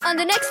on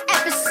the next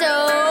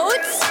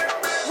episodes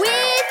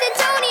with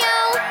Antonio.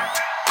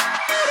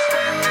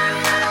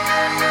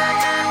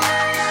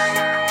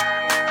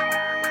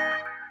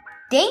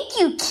 Thank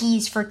you,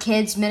 Keys for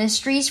Kids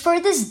Ministries, for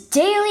this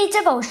daily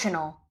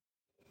devotional.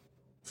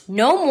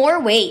 No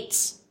more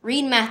waits.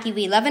 Read Matthew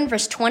 11,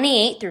 verse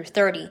 28 through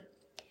 30.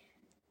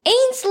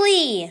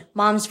 Ainsley!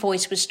 Mom's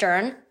voice was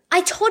stern.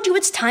 I told you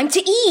it's time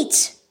to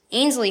eat.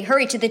 Ainsley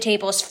hurried to the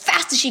table as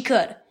fast as she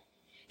could.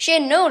 She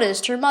had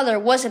noticed her mother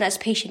wasn't as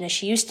patient as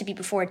she used to be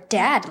before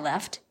Dad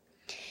left.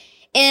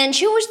 And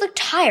she always looked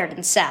tired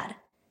and sad.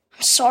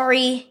 I'm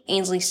sorry,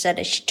 Ainsley said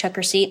as she took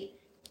her seat.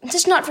 I'm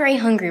just not very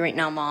hungry right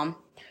now, Mom.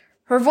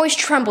 Her voice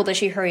trembled as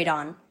she hurried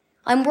on.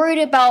 I'm worried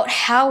about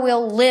how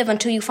we'll live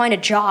until you find a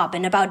job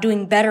and about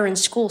doing better in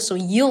school so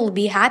you'll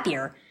be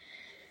happier.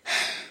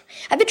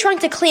 I've been trying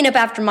to clean up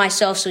after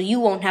myself so you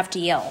won't have to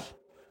yell.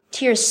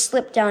 Tears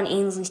slipped down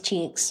Ainsley's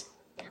cheeks.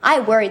 I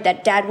worried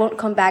that Dad won't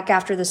come back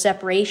after the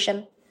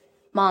separation.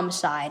 Mom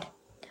sighed.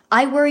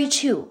 I worry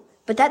too,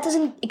 but that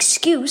doesn't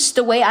excuse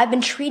the way I've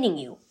been treating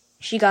you.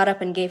 She got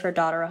up and gave her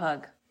daughter a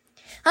hug.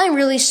 I'm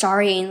really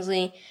sorry,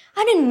 Ainsley.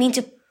 I didn't mean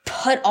to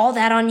put all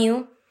that on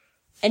you.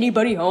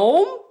 Anybody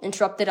home?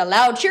 Interrupted a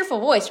loud, cheerful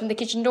voice from the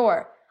kitchen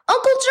door.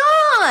 Uncle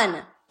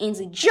John!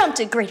 Ainsley jumped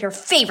to greet her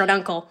favorite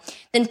uncle,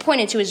 then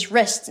pointed to his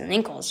wrists and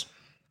ankles.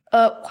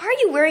 Why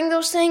are you wearing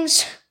those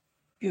things?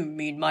 You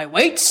mean my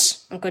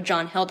weights? Uncle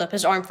John held up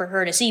his arm for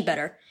her to see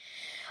better.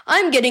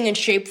 I'm getting in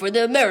shape for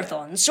the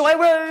marathon, so I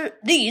wear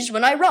these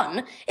when I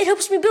run. It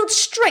helps me build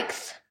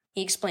strength,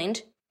 he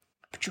explained.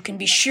 But you can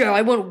be sure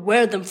I won't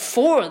wear them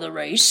for the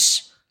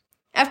race.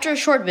 After a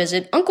short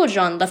visit, Uncle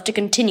John left to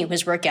continue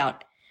his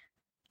workout.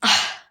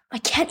 I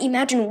can't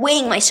imagine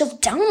weighing myself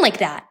down like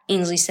that,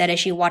 Ainsley said as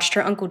she watched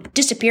her uncle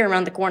disappear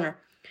around the corner.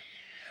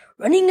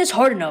 Running is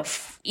hard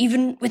enough,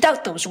 even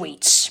without those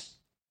weights.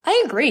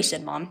 I agree,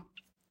 said Mom.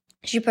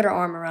 She put her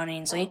arm around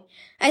Ainsley.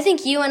 I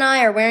think you and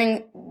I are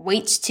wearing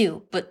weights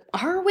too, but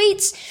our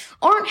weights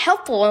aren't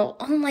helpful,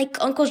 unlike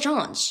Uncle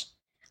John's.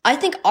 I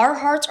think our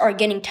hearts are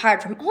getting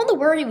tired from all the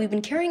worry we've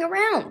been carrying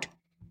around.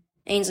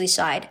 Ainsley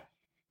sighed.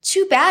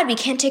 Too bad we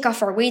can't take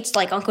off our weights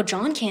like Uncle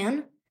John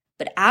can.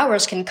 But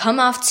ours can come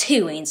off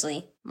too,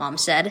 Ainsley, Mom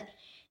said.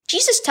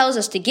 Jesus tells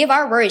us to give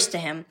our worries to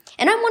him,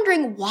 and I'm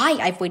wondering why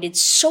I've waited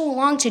so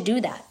long to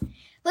do that.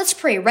 Let's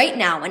pray right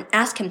now and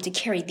ask him to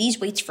carry these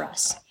weights for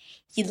us.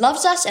 He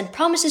loves us and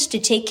promises to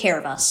take care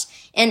of us,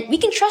 and we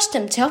can trust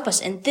him to help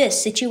us in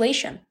this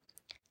situation.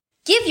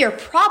 Give your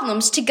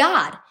problems to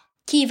God.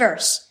 Key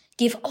verse.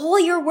 Give all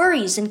your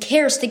worries and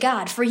cares to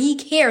God, for he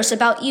cares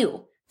about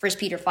you. 1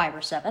 Peter 5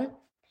 verse 7.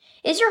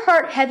 Is your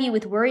heart heavy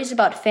with worries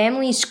about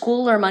family,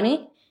 school, or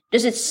money?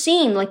 Does it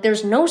seem like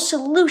there's no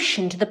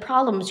solution to the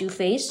problems you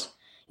face?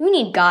 You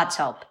need God's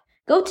help.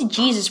 Go to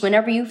Jesus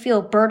whenever you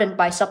feel burdened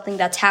by something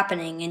that's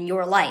happening in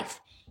your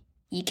life.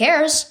 He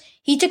cares.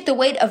 He took the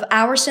weight of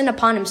our sin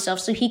upon himself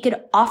so he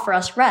could offer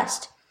us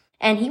rest.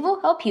 And he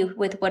will help you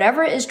with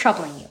whatever is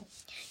troubling you.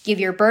 Give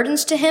your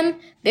burdens to him,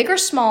 big or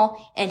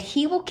small, and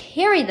he will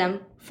carry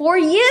them for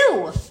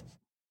you.